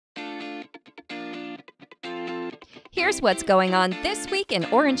Here's what's going on this week in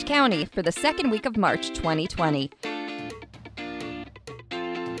Orange County for the second week of March 2020.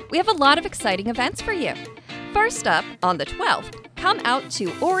 We have a lot of exciting events for you. First up, on the 12th, come out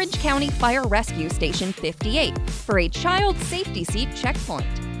to Orange County Fire Rescue Station 58 for a child safety seat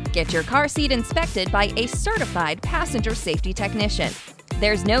checkpoint. Get your car seat inspected by a certified passenger safety technician.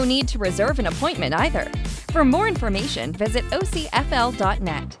 There's no need to reserve an appointment either. For more information, visit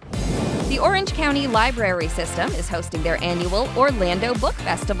ocfl.net. The Orange County Library System is hosting their annual Orlando Book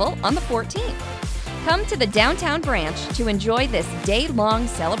Festival on the 14th. Come to the downtown branch to enjoy this day-long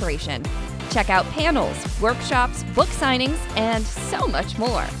celebration. Check out panels, workshops, book signings, and so much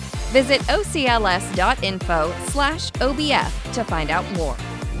more. Visit ocls.info/obf to find out more.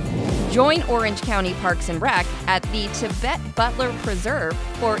 Join Orange County Parks and Rec at the Tibet Butler Preserve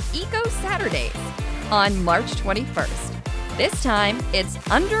for Eco Saturdays on March 21st. This time, it's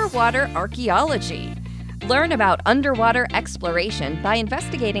underwater archaeology. Learn about underwater exploration by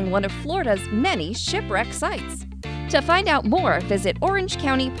investigating one of Florida's many shipwreck sites. To find out more, visit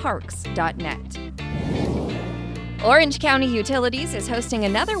orangecountyparks.net. Orange County Utilities is hosting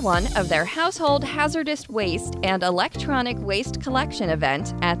another one of their Household Hazardous Waste and Electronic Waste Collection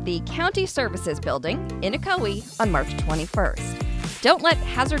event at the County Services Building in Ocoee on March 21st. Don't let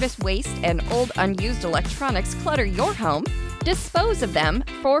hazardous waste and old unused electronics clutter your home. Dispose of them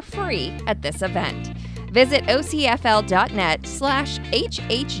for free at this event. Visit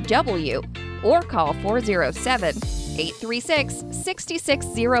ocfl.net/HHW or call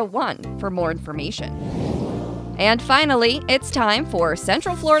 407-836-6601 for more information. And finally, it's time for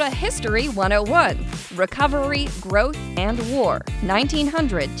Central Florida History 101, Recovery, Growth, and War,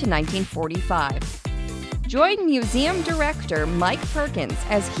 1900 to 1945. Join Museum Director Mike Perkins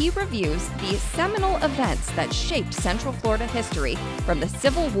as he reviews the seminal events that shaped Central Florida history from the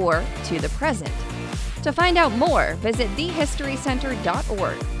Civil War to the present. To find out more, visit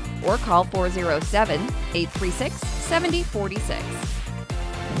thehistorycenter.org or call 407-836-7046.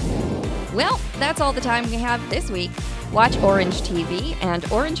 Well, that's all the time we have this week. Watch Orange TV and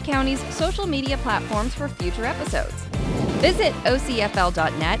Orange County's social media platforms for future episodes. Visit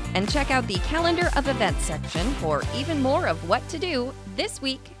ocfl.net and check out the Calendar of Events section for even more of what to do this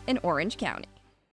week in Orange County.